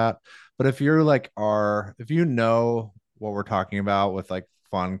like that. But if you're like are if you know what we're talking about with like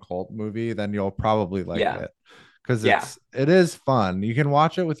fun cult movie, then you'll probably like Yeah. it because Yeah. it is fun. You can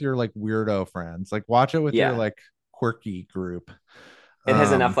watch it with your like weirdo friends. Like watch it with your Yeah. like quirky group. It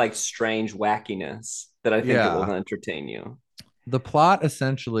has enough Um like strange wackiness that I think it will yeah. entertain you. The plot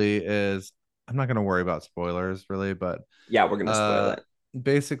essentially is, I'm not going to worry about spoilers really, but Yeah, we're gonna spoil uh it.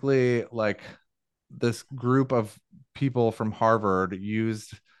 basically like this group of people from Harvard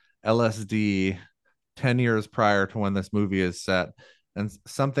used LSD 10 years prior to when this movie is set, and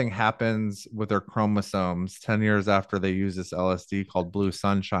something happens with their chromosomes 10 years after they use this LSD called blue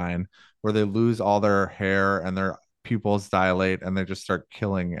sunshine, where they lose all their hair and their pupils dilate and they just start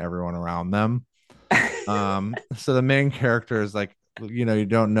killing everyone around them. So the main character is like, you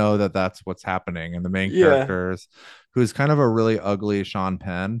don't know that that's what's happening, and the main Yeah. characters, who's kind of a really ugly Sean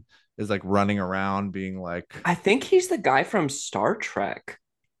Penn, is like running around being like, I think he's the guy from Star Trek.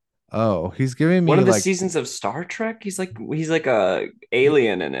 oh, he's giving One me of the like, seasons of Star Trek. He's like a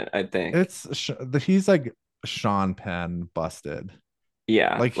alien in it, I think. he's like Sean Penn busted.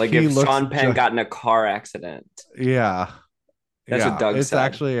 Yeah. Like Like he if looks Sean Penn just, got in a car accident. yeah, That's what yeah. Doug It's said.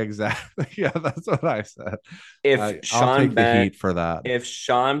 actually exactly, yeah. That's what I said. If I'll Sean take the Ben heat for that. if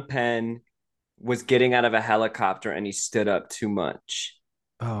Sean Penn was getting out of a helicopter and he stood up too much.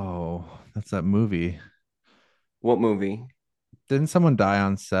 Oh, that's that movie. What movie? Didn't someone die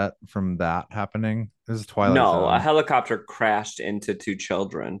on set from that happening? This is Twilight No, a Zone. helicopter crashed into two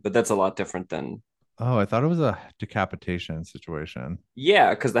children, but that's a lot different than Oh, I thought it was a decapitation situation. yeah,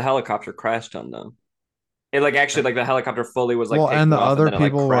 because the helicopter crashed on them. It like actually like the helicopter fully was like Well, and taking the off and other then it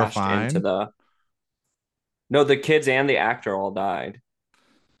like people were crashed into fine. the no, the kids and the actor all died.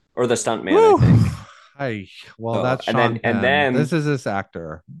 Or the stuntman, I Woo! think. Hey, well, So that's and Sean Penn. This then is this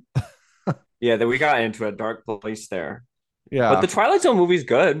actor. yeah, then we got into a dark place there. But Yeah, the Twilight Zone movie's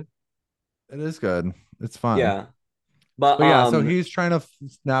good. it is good. It's fun. Yeah. But But yeah, so he's trying to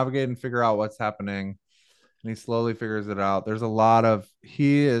navigate and figure out what's happening, and he slowly figures it out. There's a lot of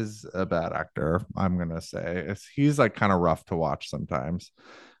he is a bad actor, I'm gonna say. He's like kind of rough to watch sometimes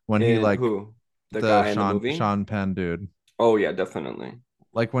when he in like who? The the guy in the movie? Sean Penn dude. Oh yeah, definitely.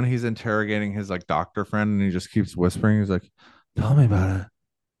 Like when he's interrogating his like doctor friend and he just keeps whispering, he's like, tell me about it.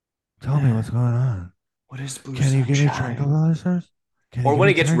 Tell me what's going on. What is blue Can you give me sunshine? tranquilizers? Can you Or give when me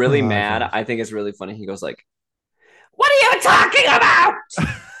he gets really mad, tranquilizers? I think it's really funny. He goes like, "What are you talking about?"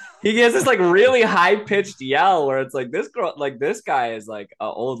 He gets this like really high pitched yell where it's like this girl, like this guy is like an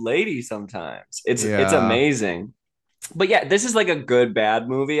old lady sometimes. It's Yeah. amazing. But yeah, this is like a good bad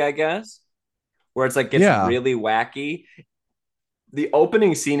movie, I guess, where it's like gets Yeah. really wacky. The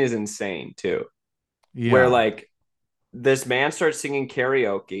opening scene is insane too, where Yeah. like this man starts singing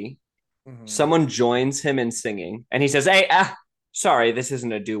karaoke. Mhm. Someone joins him in singing, and he says, "Hey, sorry, this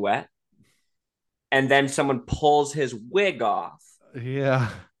isn't a duet." And then someone pulls his wig off, Yeah.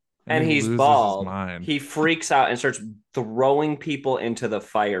 and and he he's loses his bald. mind. He freaks out and starts throwing people into the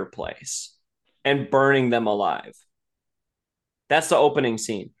fireplace and burning them alive. That's the opening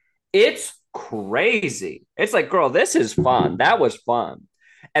scene. It's crazy. It's like, girl, this is fun. That was fun.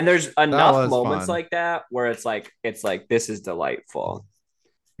 And there's That enough was moments fun. like that where it's like this is delightful.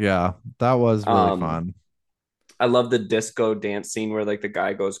 Yeah, that was really Um, fun. I love the disco dance scene where like the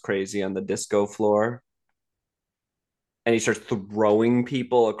guy goes crazy on the disco floor and he starts throwing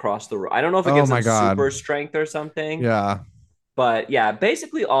people across the room. I don't know if it Oh gives my him God. super strength or something, Yeah. but yeah,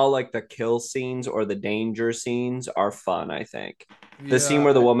 basically all like the kill scenes or the danger scenes are fun, I think. The scene Yeah.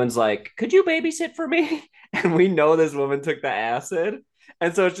 where the woman's like, "Could you babysit for me?" And we know this woman took the acid.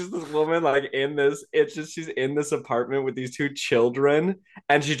 And so it's just this woman like it's just she's in this apartment with these two children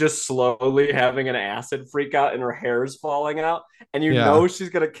and she's just slowly having an acid freak out and her hair's falling out. And you Yeah. know she's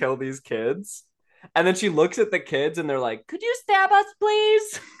gonna kill these kids. And then she looks at the kids and they're like, "Could you stab us,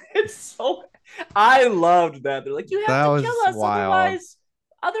 please?" It's so I loved that. They're like, "You have That to was kill us, wild.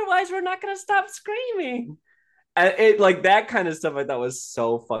 otherwise we're not gonna stop screaming." And it like that kind of stuff I thought was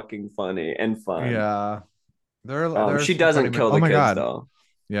so fucking funny and fun. Yeah. There's She some funny doesn't kill oh the my kids God. though.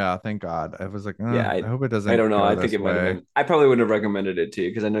 Yeah, thank God. I was like, Yeah, I hope it I doesn't don't know. go I think this it might have way. been. I probably wouldn't have recommended it to you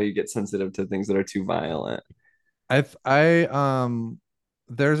because I know you get sensitive to things that are too violent. I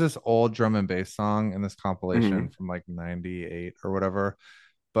there's this old drum and bass song in this compilation Mhm. from like 98 or whatever,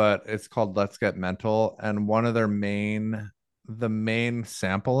 but it's called Let's Get Mental. And one of the main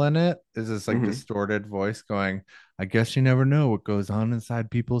sample in it is this like Mhm. distorted voice going, I guess you never know what goes on inside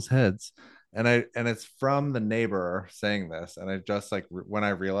people's heads. And it's from the neighbor saying this. And I just like when I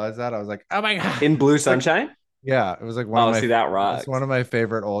realized that, I was like, oh my God. In Blue It's like, Sunshine. yeah, it was like Oh, see that it's one rocks. of my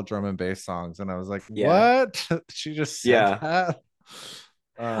favorite old drum and bass songs. And I was like, Yeah, what? She just said yeah. that.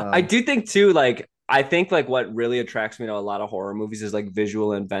 I Um, do think too. Like I think like what really attracts me to a lot of horror movies is like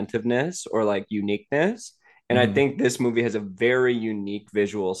visual inventiveness or like uniqueness. And I mhm, think this movie has a very unique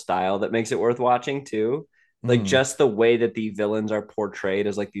visual style that makes it worth watching too. Like mhm. just the way that the villains are portrayed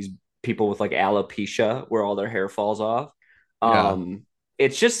as like these people with like alopecia where all their hair falls off. Yeah. Um,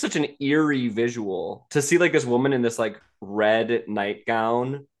 it's just such an eerie visual to see like this woman in this like red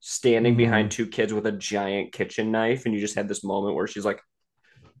nightgown standing behind Mhm. two kids with a giant kitchen knife, and you just had this moment where she's like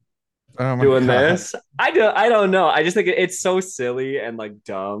Oh my doing God. this. I don't know. I just think it's so silly and like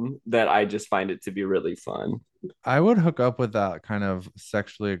dumb that I just find it to be really fun. I would hook up with that kind of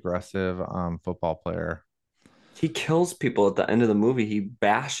sexually aggressive football player. He kills people at the end of the movie. He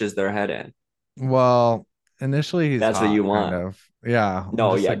bashes their head in. Well, initially he's That's what hot, you kind want. of. Yeah,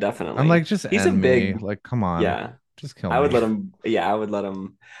 No, yeah, definitely. just He's a end me. big, Like, come on. yeah. Just kill I would me. let him. Yeah, I would let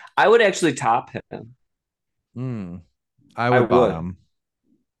him. I would actually top him. Mm, I I would would. bottom.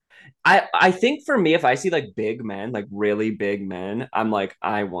 I think for me, if I see like big men, like really big men, I'm like,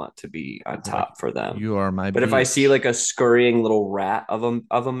 I want to be on You're like, top for them. you are my But if I see bitch. like a scurrying little rat of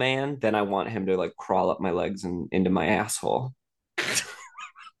a man, then I want him to like crawl up my legs and into my asshole.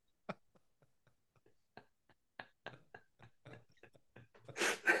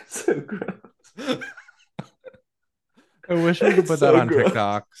 So gross. I wish we could It's put that so on gross.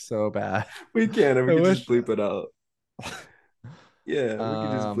 TikTok so bad. We can, or I we could just wish. bleep it out. Yeah, we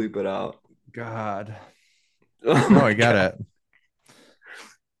could just Um, bleep it out. God. Oh No, I my get god, it.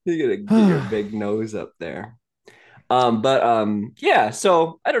 you gotta get your big nose up there. Yeah,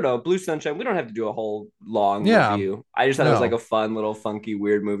 so I don't know, Blue Sunshine, we don't have to do a whole long Yeah. review. I just thought it was like No. a fun little funky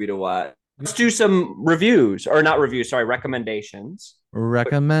weird movie to watch. Let's do some reviews or not reviews, sorry, recommendations. And then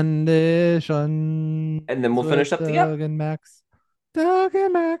Recommendations we'll with finish up the yep. Doug and Max. Doug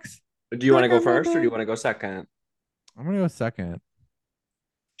and Max. Do you want to go first or do you Recommended. want to go second? I'm gonna go second.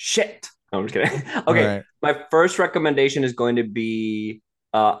 Shit. No, I'm just kidding. All Okay, right. my first recommendation is going to be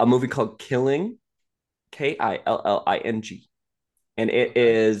a movie called Killing, Killing. And it Okay.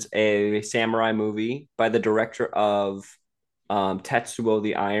 is a samurai movie by the director of Tetsuo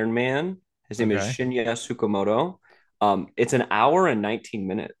the Iron Man. His name is Okay. Shinya Tsukamoto. It's an hour and 19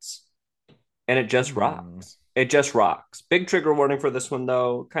 minutes, and it just Hmm. rocks. It just rocks. Big trigger warning for this one,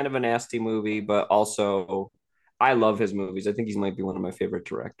 though. Kind of a nasty movie, but also I love his movies. I think he might be one of my favorite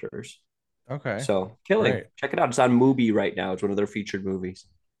directors. Okay. So, Killing. Great. Check it out. It's on Mubi right now. It's one of their featured movies.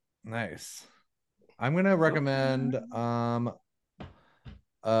 Nice. I'm gonna recommend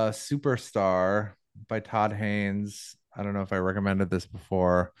a Superstar by Todd Haynes. I don't know if I recommended this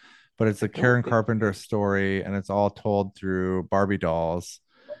before, but it's I a don't Karen think. Carpenter story and it's all told through Barbie dolls.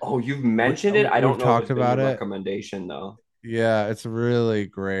 Oh, you've mentioned it. I We've don't know if talked it's been about your it. recommendation, though. Yeah, it's really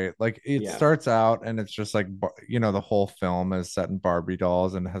great. Like it Yeah. starts out and it's just like the whole film is set in Barbie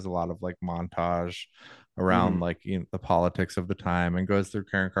dolls and has a lot of like montage around Mhm. like the politics of the time and goes through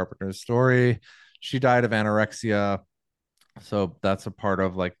Karen Carpenter's story. She died of anorexia, so that's a part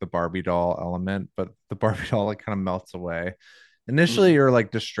of like the Barbie doll element, but the Barbie doll like kind of melts away. Initially, Mhm. you're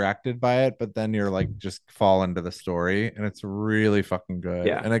like distracted by it, but then you're like just fall into the story, and it's really fucking good.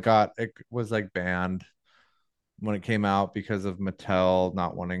 Yeah. And it was like banned when it came out because of Mattel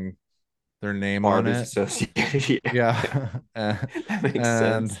not wanting their name on Barbie's it. associated. Yeah. Yeah. That makes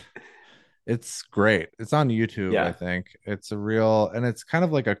And sense. it's great. It's on YouTube, I Yeah. think. It's a real, and it's kind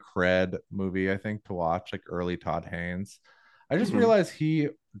of like a cred movie, I think, to watch, like early Todd Haynes. I just Mhm. realized he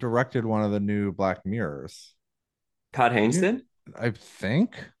directed one of the new Black Mirrors. Todd Did Haynes you? did? I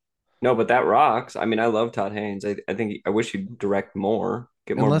think. No, but that rocks. I mean, I love Todd Haynes. I think I wish he'd direct more,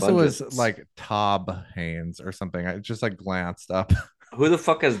 get more Unless it was budgets. like Tob Haynes or something. I just like glanced up. Who the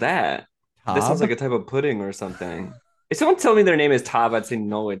fuck is that? That sounds like Tob? a type of pudding or something. If someone told me their name is Tob, I'd say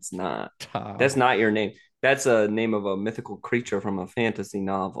no, it's not. Tob. That's not your name. That's a name of a mythical creature from a fantasy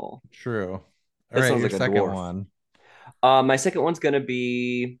novel. True. All That right, sounds your like a second dwarf. one. My second one's gonna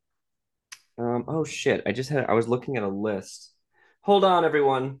be oh shit. I was looking at a list. Hold on,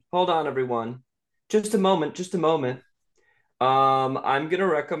 everyone. Hold on, everyone. Just a moment, just a moment. I'm gonna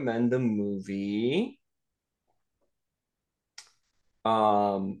recommend the movie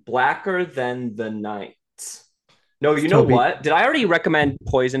Blacker Than the Night. No, It's you know Toby. what? Did I already recommend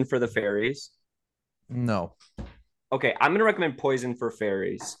Poison for the Fairies? No. Okay, I'm gonna recommend Poison for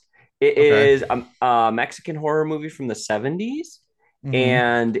Fairies. It Okay. is a Mexican horror movie from the 70s, Mm-hmm.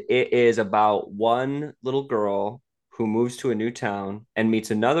 and it is about one little girl who moves to a new town and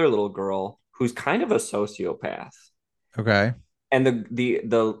meets another little girl who's kind of a sociopath. Okay. And the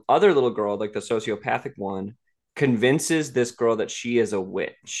other little girl, like the sociopathic one, convinces this girl that she is a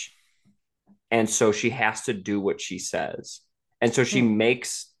witch, and so she has to do what she says, and so she Hmm.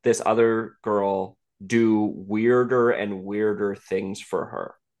 makes this other girl do weirder and weirder things for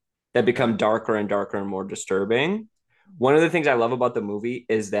her that Okay. become darker and darker and more disturbing. One of the things I love about the movie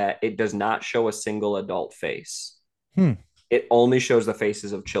is that it does not show a single adult face. Hmm. It only shows the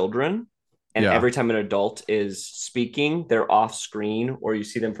faces of children. And Yeah. every time an adult is speaking, they're off screen or you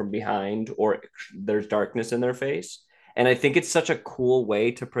see them from behind or there's darkness in their face. And I think it's such a cool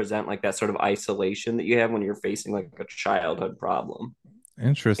way to present like that sort of isolation that you have when you're facing like a childhood problem. And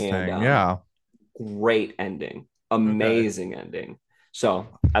Interesting. Yeah. great ending, Okay. amazing ending. So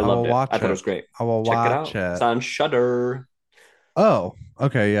I I will loved it. I watch thought it it. was great. I will Check it watch out. It's it. on Shudder. Oh,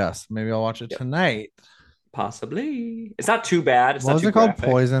 okay. Yes. Maybe I'll watch it Yep, tonight. possibly. It's not too bad. It's What not was too it called? graphic.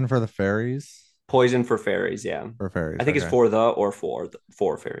 Poison for the fairies? Poison for fairies. Yeah, For I fairies. think it's Okay. for the or for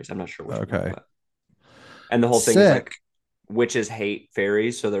fairies. I'm not sure which one, Okay. but and the whole thing is like Sick. witches hate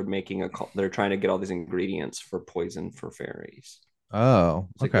fairies, so they're trying to get all these ingredients for poison for fairies. Oh,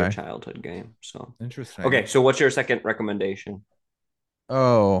 It's like their okay. childhood game. So okay, Interesting. so what's your second recommendation?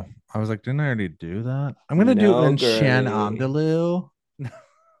 Oh, I was like, didn't I already do that? I'm gonna do No, Un Chien girly. Andalou.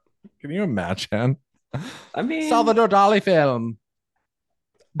 Can you imagine? I mean, Salvador Dali film.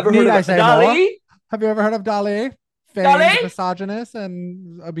 ever heard Need of I say more? Dolly? Have you ever heard of Dali? Dolly? Famed misogynist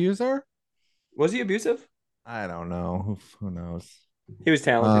and abuser? Was he abusive? I don't know. Who knows? He was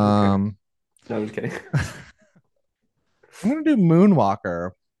talented. Who cares? Um, No, I'm just kidding. I'm gonna do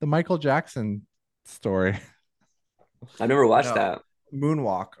Moonwalker, the Michael Jackson story. I never watched No, that.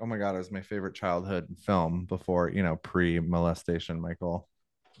 Moonwalk. Oh my god, it was my favorite childhood film before, pre-molestation, Michael.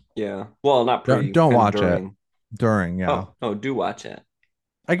 Yeah. Well, not Don't pre, don't kind of watch it during. during, yeah. Oh, no, do watch it.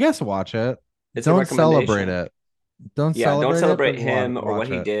 I guess watch it. It's a Don't celebrate recommendation. it. Don't Yeah, don't celebrate it, but celebrate him or what watch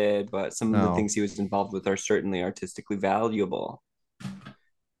he it. did, but some of the No. things he was involved with are certainly artistically valuable.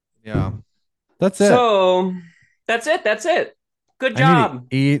 Yeah. That's it. So that's it. That's it. Good I need to job.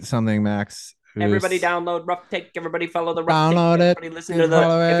 eat something, Max. Everybody Oos. download Rough Take. Everybody follow the Rough Take. Download it. Everybody listen to Please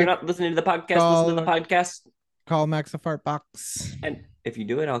follow if you're it. not listening to the podcast, listen to the Call podcast. call Max a fart box. And if you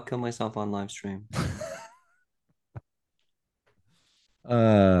do it, I'll kill myself on live stream.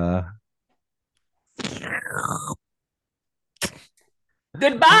 uh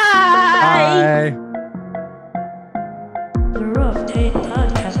Goodbye. Bye. The Rough Take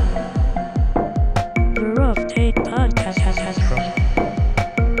Podcast. The Rough Take Podcast has from.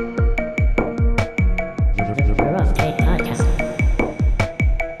 The Rough Take Podcast.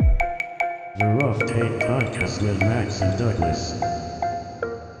 The Rough Take Podcast with Max and Douglas.